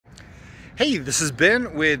Hey, this is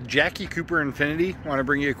Ben with Jackie Cooper Infinity. I want to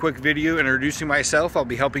bring you a quick video introducing myself. I'll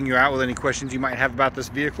be helping you out with any questions you might have about this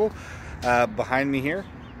vehicle. Behind me here,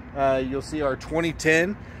 you'll see our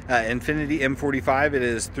 2010 Infiniti M45. It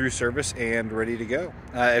is through service and ready to go.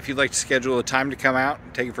 If you'd like to schedule a time to come out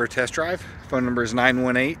and take it for a test drive, phone number is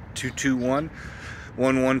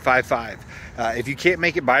 918-221-1155. If you can't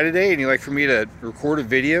make it by today and you'd like for me to record a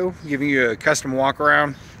video giving you a custom walk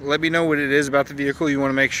around, let me know what it is about the vehicle you want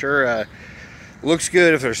to make sure looks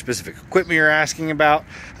good, if there's specific equipment you're asking about.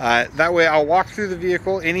 That way I'll walk through the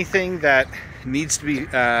vehicle. Anything that needs to be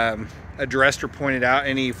addressed or pointed out,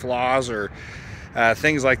 any flaws or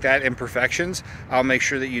things like that, imperfections, I'll make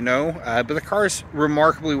sure that you know. But the car is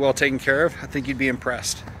remarkably well taken care of. I think you'd be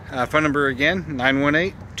impressed. Phone number again,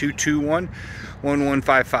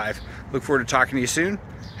 918-221-1155. Look forward to talking to you soon.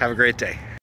 Have a great day.